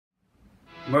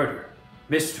murder,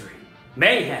 mystery,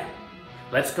 mayhem.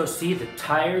 Let's go see the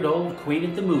tired old queen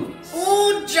at the movies.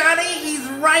 Ooh, Johnny, he's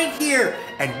right here!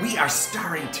 And we are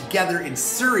starring together in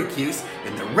Syracuse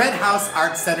in the Red House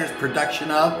Art Center's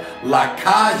production of La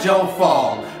Cage aux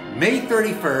Folles, May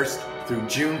 31st through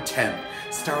June 10th.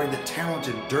 Starring the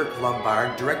talented Dirk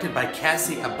Lombard, directed by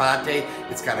Cassie Abate.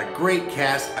 It's got a great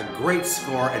cast, a great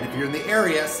score, and if you're in the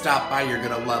area, stop by, you're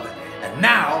gonna love it. And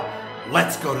now,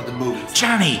 let's go to the movies.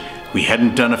 Johnny, we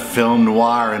hadn't done a film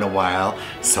noir in a while,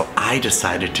 so I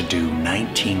decided to do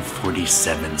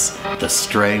 1947's The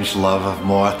Strange Love of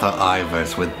Martha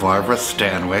Ivers with Barbara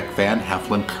Stanwyck, Van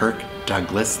Heflin, Kirk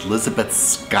Douglas, Lizabeth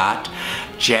Scott,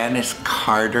 Janice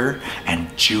Carter,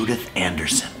 and Judith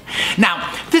Anderson. Now,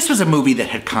 this was a movie that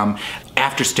had come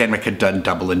after Stanwyck had done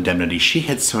Double Indemnity. She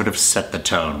had sort of set the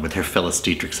tone with her Phyllis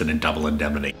Dietrichson in Double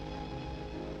Indemnity.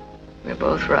 We're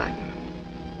both rotten.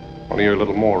 Only you're a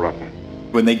little more rotten.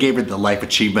 When they gave her the Life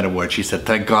Achievement Award, she said,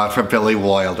 "Thank God for Billy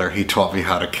Wilder. He taught me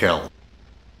how to kill."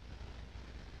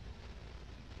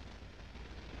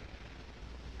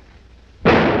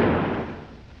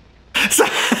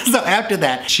 So after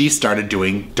that, she started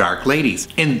doing Dark Ladies.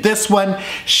 In this one,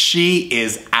 she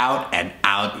is out and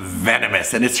out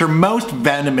venomous, and it's her most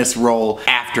venomous role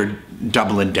after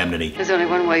Double Indemnity. There's only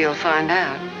one way you'll find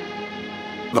out.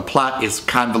 The plot is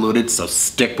convoluted, so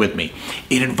stick with me.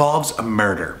 It involves a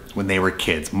murder when they were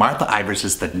kids. Martha Ivers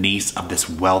is the niece of this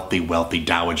wealthy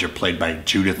dowager played by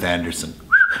Judith Anderson.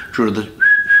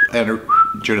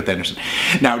 Judith Anderson.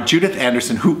 Now, Judith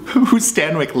Anderson, who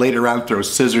Stanwyck later on throws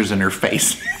scissors in her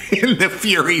face in the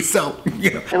Fury, so,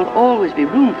 you know. There will always be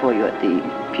room for you at the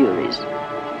Furies.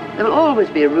 There will always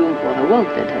be a room for her, won't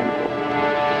there, Temple?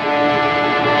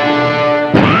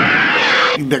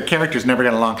 Their characters never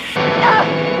got along.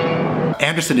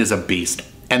 Anderson is a beast.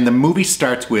 And the movie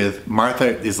starts with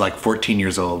Martha is like 14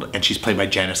 years old, and she's played by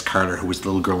Janice Carter, who was the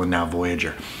little girl in Now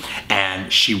Voyager.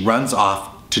 And she runs off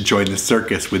to join the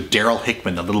circus with Daryl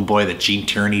Hickman, the little boy that Gene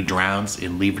Tierney drowns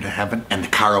in Leave It to Heaven. And the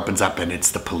car opens up and it's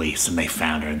the police, and they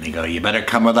found her and they go, "You better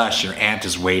come with us, your aunt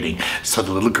is waiting." So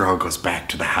the little girl goes back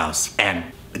to the house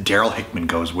and Daryl Hickman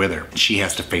goes with her. She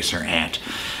has to face her aunt.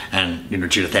 And, you know,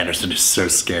 Judith Anderson is so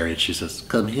scary. She says,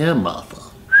 "Come here, Martha."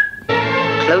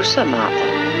 Closer, Martha.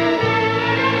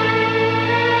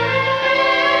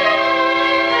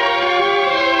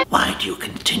 Why do you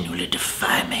continually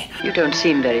defy me? You don't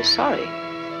seem very sorry.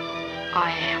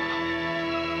 I am.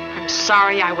 I'm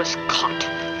sorry I was caught.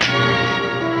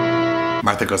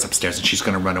 Martha goes upstairs and she's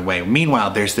gonna run away. Meanwhile,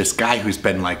 there's this guy who's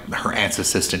been like her aunt's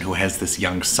assistant who has this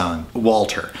young son,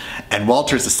 Walter. And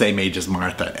Walter's the same age as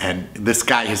Martha. And this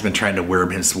guy has been trying to worm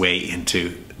his way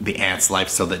into the aunt's life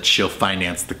so that she'll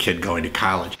finance the kid going to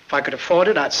college. If I could afford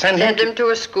it, I'd send him to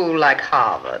a school like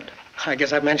Harvard. I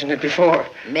guess I've mentioned it before.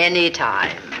 Many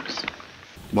times.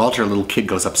 Walter, a little kid,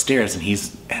 goes upstairs and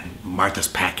Martha's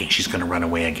packing. She's gonna run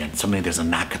away again. Suddenly there's a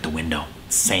knock at the window.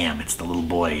 Sam, it's the little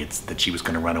boy that she was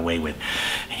gonna run away with.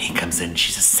 And he comes in and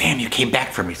she says, "Sam, you came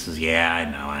back for me." He says, "Yeah, I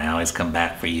know. I always come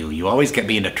back for you. You always get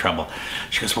me into trouble."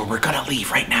 She goes, "Well, we're gonna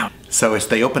leave right now." So as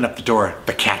they open up the door,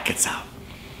 the cat gets out.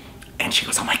 And she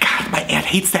goes, "Oh my God, my aunt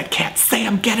hates that cat.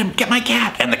 Sam, get him, get my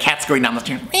cat." And the cat's going down the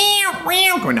stairs,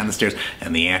 going down the stairs.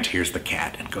 And the aunt hears the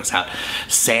cat and goes out.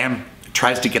 Sam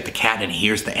tries to get the cat and he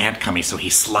hears the aunt coming, so he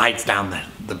slides down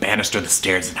the banister of the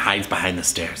stairs and hides behind the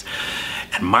stairs.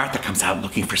 And Martha comes out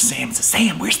looking for Sam and says,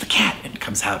 "Sam, where's the cat?" And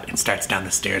comes out and starts down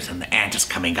the stairs, and the aunt is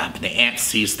coming up, and the aunt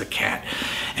sees the cat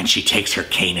and she takes her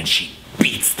cane and she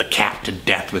beats the cat to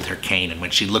death with her cane. And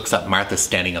when she looks up, Martha's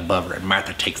standing above her, and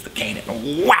Martha takes the cane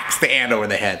and whacks the aunt over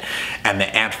the head, and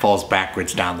the aunt falls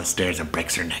backwards down the stairs and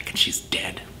breaks her neck, and she's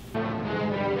dead.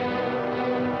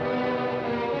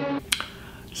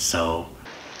 So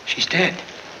She's dead.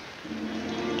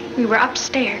 We were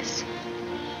upstairs.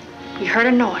 We heard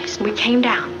a noise and we came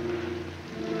down.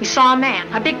 We saw a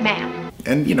man, a big man.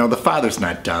 And, you know, the father's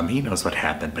not dumb. He knows what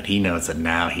happened, but he knows that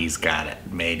now he's got it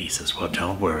made. He says, "Well,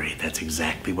 don't worry. That's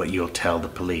exactly what you'll tell the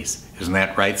police. Isn't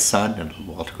that right, son?" And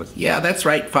Walter goes, "Yeah, that's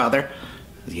right, Father."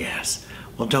 "Yes.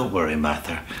 Well, don't worry,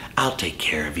 Martha. I'll take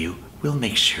care of you. We'll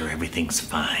make sure everything's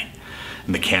fine."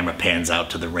 And the camera pans out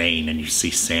to the rain, and you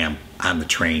see Sam on the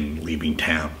train leaving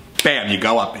town. Bam, you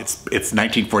go up. It's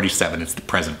 1947. It's the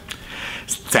present.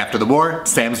 It's after the war.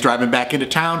 Sam's driving back into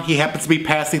town. He happens to be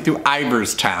passing through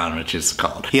Ivers town, which is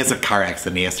called. He has a car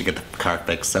accident. He has to get the car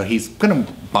fixed, so he's gonna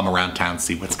bum around town,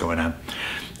 see what's going on.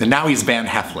 And now he's Van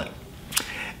Heflin.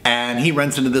 And he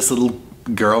runs into this little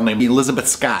girl named Elizabeth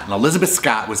Scott. Now, Elizabeth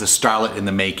Scott was a starlet in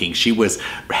the making. She was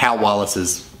Hal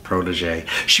Wallace's protege.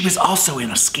 She was also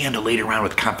in a scandal later on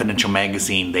with Confidential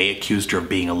magazine. They accused her of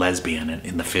being a lesbian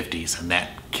in the 50s, and that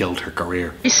killed her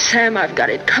career. Sam, I've got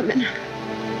it coming.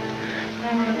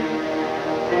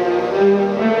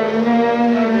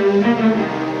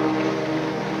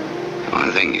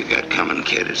 One thing you got coming,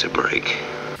 kid, is a break.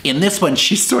 In this one,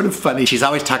 she's sort of funny. She's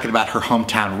always talking about her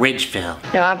hometown, Ridgeville.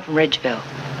 No, I'm from Ridgeville.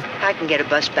 I can get a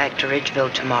bus back to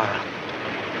Ridgeville tomorrow.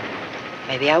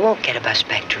 Maybe I won't get a bus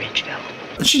back to Ridgeville.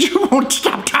 She won't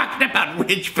stop talking about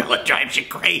Ridgeville. It drives you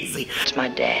crazy. It's my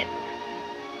dad.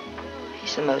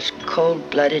 He's the most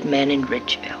cold-blooded man in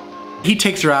Ridgeville. He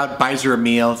takes her out, buys her a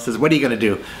meal, says, what are you gonna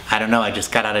do? I don't know, I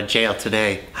just got out of jail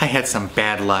today. I had some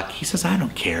bad luck. He says, I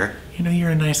don't care. You know,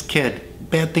 you're a nice kid.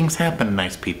 Bad things happen to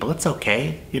nice people. It's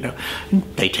okay, you know. And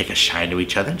they take a shine to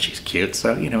each other, and she's cute,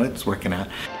 so, you know, it's working out.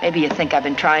 Maybe you think I've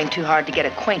been trying too hard to get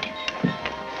acquainted.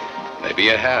 Maybe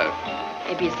you have.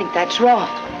 Maybe you think that's wrong.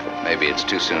 Maybe it's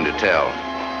too soon to tell.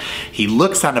 He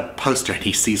looks on a poster and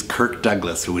he sees Kirk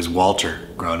Douglas, who is Walter,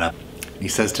 grown up. He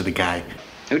says to the guy,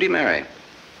 Who'd he marry?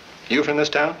 You from this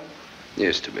town?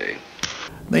 Used to be.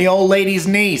 the old lady's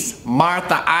niece,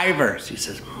 Martha Ivers. He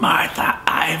says, Martha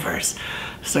Ivers.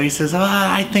 So he says, oh,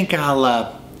 I think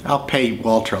I'll pay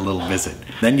Walter a little visit.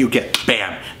 Then you get,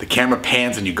 bam, the camera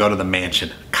pans and you go to the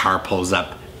mansion. Car pulls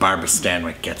up. Barbara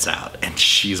Stanwyck gets out, and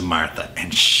she's Martha,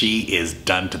 and she is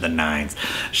done to the nines.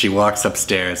 She walks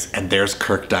upstairs, and there's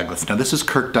Kirk Douglas. Now, this is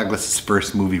Kirk Douglas's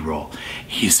first movie role.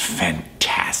 He's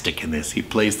fantastic in this. He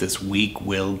plays this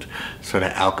weak-willed, sort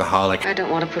of alcoholic. I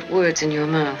don't want to put words in your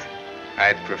mouth.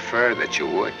 I'd prefer that you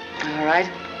would. All right.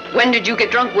 When did you get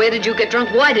drunk? Where did you get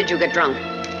drunk? Why did you get drunk?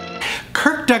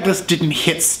 Kirk Douglas didn't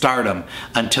hit stardom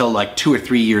until like 2 or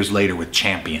 3 years later with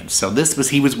Champions. So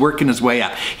he was working his way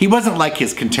up. He wasn't like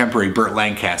his contemporary Burt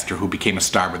Lancaster, who became a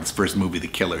star with his first movie, The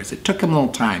Killers. It took him a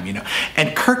little time, you know.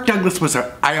 And Kirk Douglas was,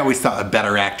 I always thought, a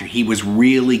better actor. He was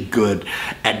really good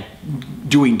at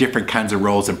doing different kinds of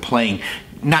roles and playing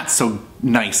not so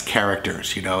nice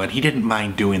characters, you know, and he didn't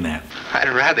mind doing that. I'd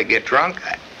rather get drunk.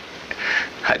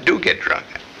 I do get drunk.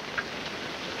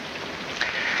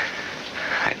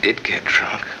 I did get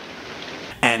drunk.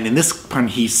 And in this one,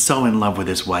 he's so in love with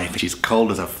his wife. She's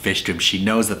cold as a fish to him. She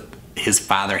knows that his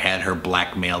father had her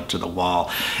blackmailed to the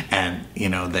wall, and you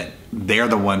know that they're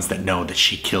the ones that know that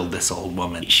she killed this old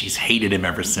woman. She's hated him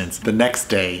ever since. The next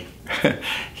day,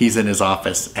 he's in his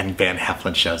office, and Van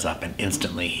Heflin shows up, and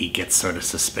instantly he gets sort of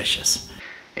suspicious.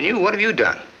 And you, what have you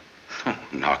done?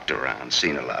 Knocked around,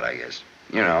 seen a lot, I guess.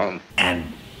 You know.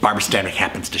 And Barbara Stanwyck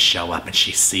happens to show up, and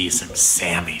she sees him.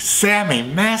 Sammy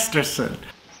Masterson.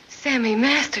 Sammy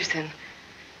Masterson.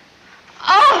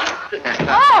 Oh!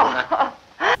 Oh!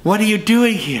 What are you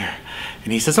doing here?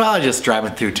 And he says, well, I'm just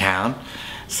driving through town.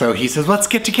 So he says, let's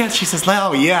get together. She says,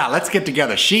 oh yeah, let's get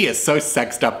together. She is so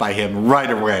sexed up by him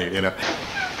right away, you know.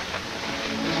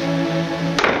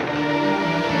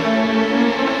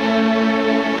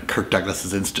 Kirk Douglas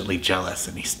is instantly jealous,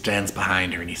 and he stands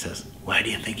behind her and he says, why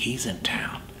do you think he's in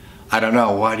town? I don't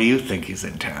know, why do you think he's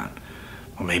in town?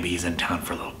 Well, maybe he's in town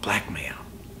for a little blackmail.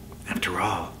 After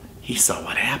all, he saw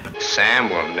what happened. Sam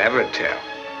will never tell.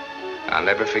 I'll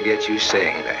never forget you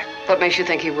saying that. What makes you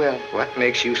think he will? What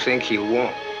makes you think he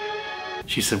won't?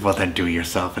 She said, well, then do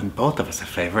yourself and both of us a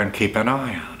favor and keep an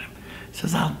eye on him. He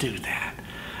says, I'll do that.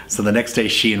 So the next day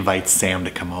she invites Sam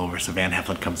to come over. So Van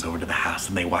Heflin comes over to the house,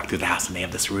 and they walk through the house, and they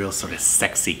have this real sort of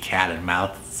sexy cat and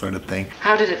mouth sort of thing.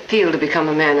 How did it feel to become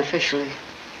a man officially?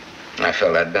 I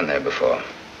felt I'd been there before.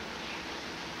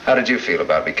 How did you feel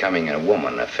about becoming a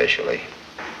woman officially?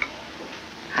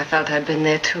 I felt I'd been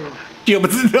there too. Yeah,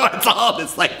 but no, it's all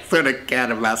this like sort of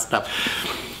cat and mouse stuff.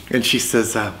 And she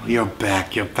says, you're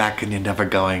back, and you're never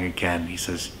going again. He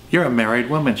says, you're a married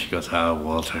woman. She goes, oh,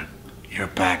 Walter, you're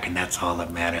back, and that's all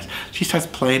that matters. She starts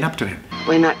playing up to him.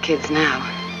 We're not kids now.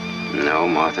 No,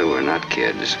 Martha, we're not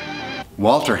kids.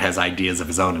 Walter has ideas of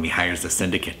his own, and he hires the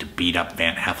syndicate to beat up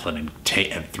Van Heflin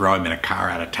and throw him in a car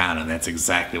out of town, and that's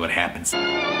exactly what happens.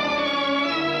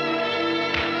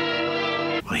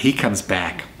 Well, he comes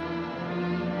back,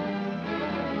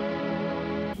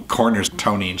 corners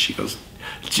Tony, and she goes,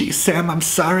 gee, Sam, I'm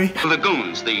sorry. The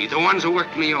goons, the ones who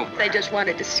worked me over. They just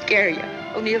wanted to scare you.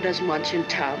 O'Neill doesn't want you in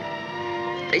town.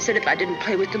 They said if I didn't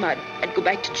play with them, I'd go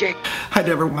back to jail. I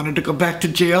never wanted to go back to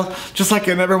jail, just like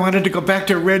I never wanted to go back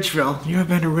to Ridgeville. You ever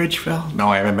been to Ridgeville? No,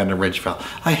 I haven't been to Ridgeville.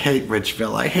 I hate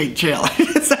Ridgeville. I hate jail.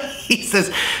 He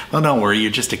says, well, don't worry,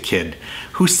 you're just a kid.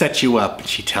 Who set you up? And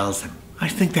she tells him, I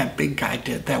think that big guy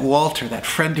did, that Walter, that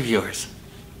friend of yours.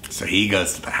 So he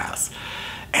goes to the house,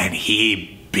 and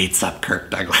he beats up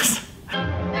Kirk Douglas.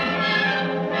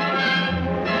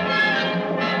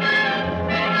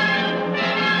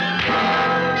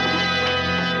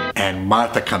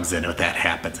 Martha comes in when that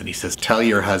happens, and he says, tell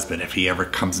your husband if he ever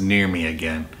comes near me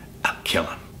again, I'll kill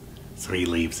him. So he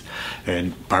leaves,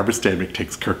 and Barbara Stanwyck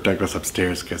takes Kirk Douglas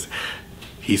upstairs because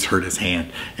he's hurt his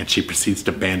hand, and she proceeds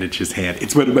to bandage his hand.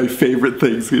 It's one of my favorite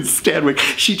things. It's Stanwyck.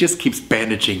 She just keeps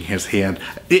bandaging his hand,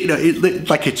 you know,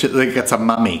 like it's a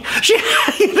mummy.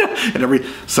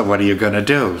 So what are you gonna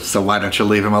do? So why don't you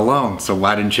leave him alone? So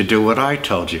why didn't you do what I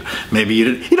told you? Maybe you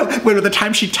didn't. You know, when the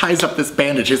time she ties up this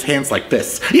bandage, his hand's like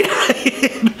this.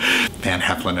 Van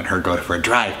Heflin and her go for a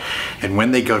drive, and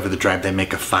when they go for the drive, they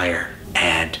make a fire,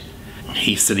 and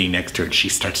he's sitting next to her, and she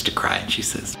starts to cry, and she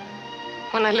says,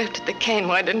 When I lifted the cane,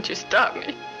 why didn't you stop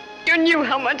me? You knew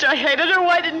how much I hated her.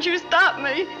 Why didn't you stop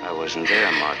me? I wasn't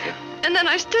there, Martha. And then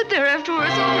I stood there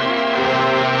afterwards.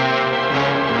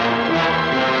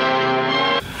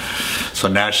 So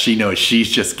now she knows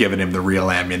she's just given him the real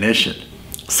ammunition.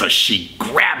 So she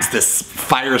grabs this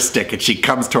fire stick and she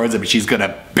comes towards him and she's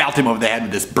gonna belt him over the head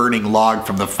with this burning log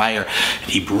from the fire.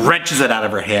 And he wrenches it out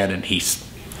of her hand and he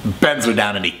bends her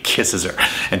down and he kisses her.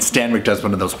 And Stanwyck does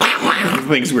one of those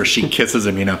things where she kisses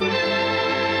him, you know.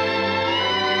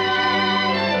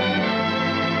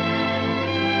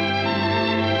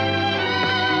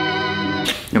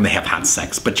 And they have hot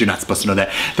sex, but you're not supposed to know that.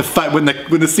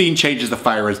 When the scene changes, the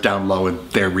fire is down low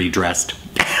and they're redressed.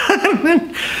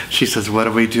 She says, what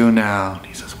do we do now? And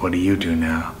he says, what do you do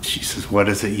now? She says, what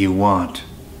is it you want?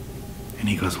 And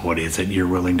he goes, what is it you're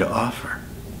willing to offer?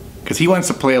 Because he wants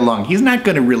to play along. He's not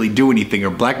going to really do anything or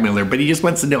blackmail her, but he just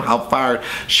wants to know how far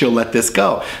she'll let this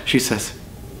go. She says,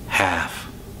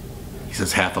 half. He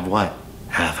says, half of what?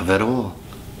 Half of it all.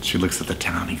 She looks at the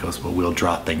town. He goes, well, we'll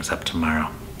draw things up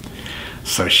tomorrow.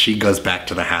 So she goes back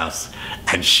to the house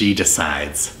and she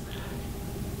decides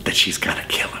that she's got to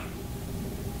kill him.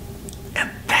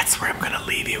 And that's where I'm going to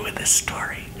leave you with this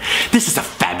story. This is a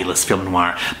fabulous film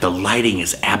noir. The lighting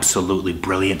is absolutely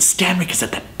brilliant. Stanwyck is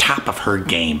at the top of her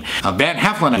game. Van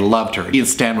Heflin, I loved her. He and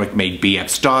Stanwyck made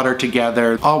B.F.'s Daughter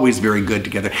together. Always very good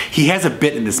together. He has a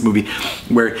bit in this movie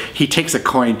where he takes a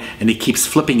coin and he keeps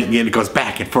flipping it and it goes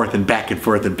back and forth and back and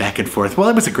forth and back and forth. Well,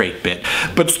 it was a great bit.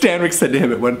 But Stanwyck said to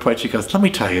him at one point, she goes, let me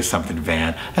tell you something,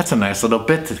 Van. That's a nice little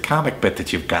bit, the comic bit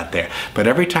that you've got there. But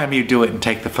every time you do it and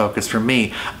take the focus from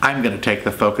me, I'm going to take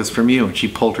the focus from you. And she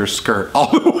pulled her skirt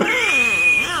all the way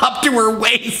up to her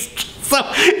waist. So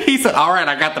he said, all right,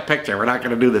 I got the picture. We're not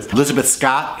going to do this. Lizabeth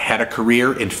Scott had a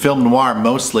career in film noir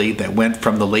mostly that went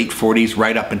from the late 40s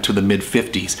right up into the mid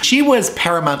 50s. She was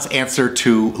Paramount's answer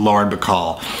to Lauren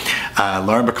Bacall.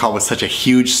 Lauren Bacall was such a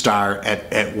huge star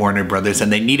at Warner Brothers,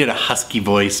 and they needed a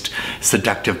husky-voiced,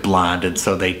 seductive blonde, and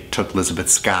so they took Lizabeth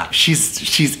Scott.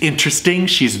 She's interesting.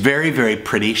 She's very, very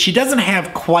pretty. She doesn't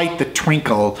have quite the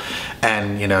twinkle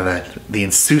and, you know, the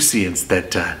insouciance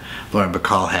that Lauren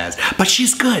Bacall has, but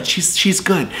she's good. She's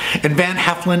good. And Van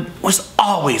Heflin was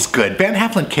always good. Van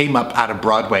Heflin came up out of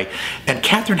Broadway, and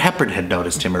Katharine Hepburn had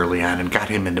noticed him early on and got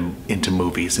him into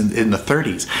movies in the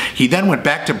 30s. He then went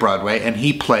back to Broadway and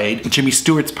he played Jimmy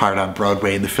Stewart's part on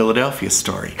Broadway in the Philadelphia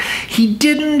Story. He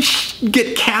didn't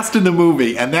get cast in the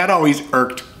movie, and that always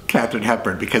irked Katharine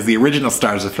Hepburn, because the original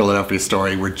stars of Philadelphia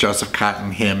Story were Joseph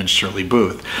Cotton, him, and Shirley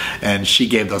Booth. And she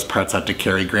gave those parts out to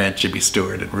Cary Grant, Jimmy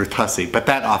Stewart, and Ruth Hussey. But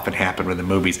that often happened with the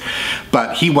movies.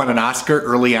 But he won an Oscar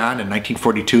early on in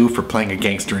 1942 for playing a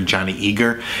gangster in Johnny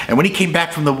Eager. And when he came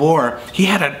back from the war, he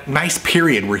had a nice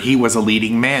period where he was a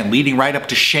leading man, leading right up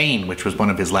to Shane, which was one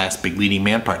of his last big leading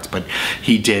man parts. But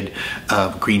he did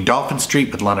Green Dolphin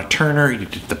Street with Lana Turner. He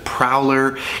did The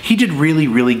Prowler. He did really,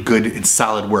 really good and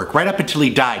solid work right up until he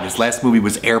died. His last movie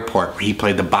was Airport, where he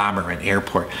played the bomber in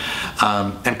Airport.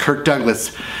 And Kirk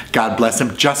Douglas, God bless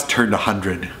him, just turned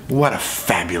 100. What a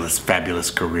fabulous,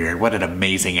 fabulous career. What an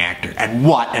amazing actor. And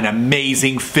what an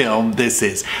amazing film this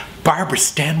is. Barbara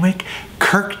Stanwyck,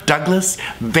 Kirk Douglas,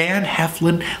 Van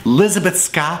Heflin, Lizabeth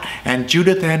Scott, and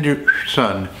Judith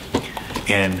Anderson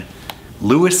in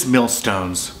Lewis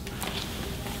Milestone's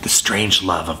The Strange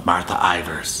Love of Martha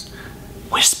Ivers.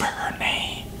 Whisper her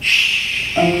name. Shh.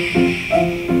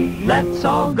 Let's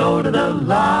all go to the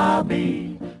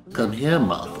lobby. Come here,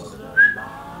 Martha.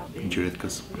 And Judith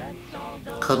goes,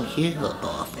 come here,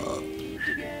 Martha.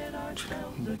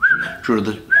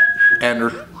 Judith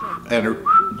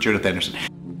Anderson.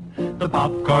 The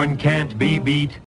popcorn can't be beat.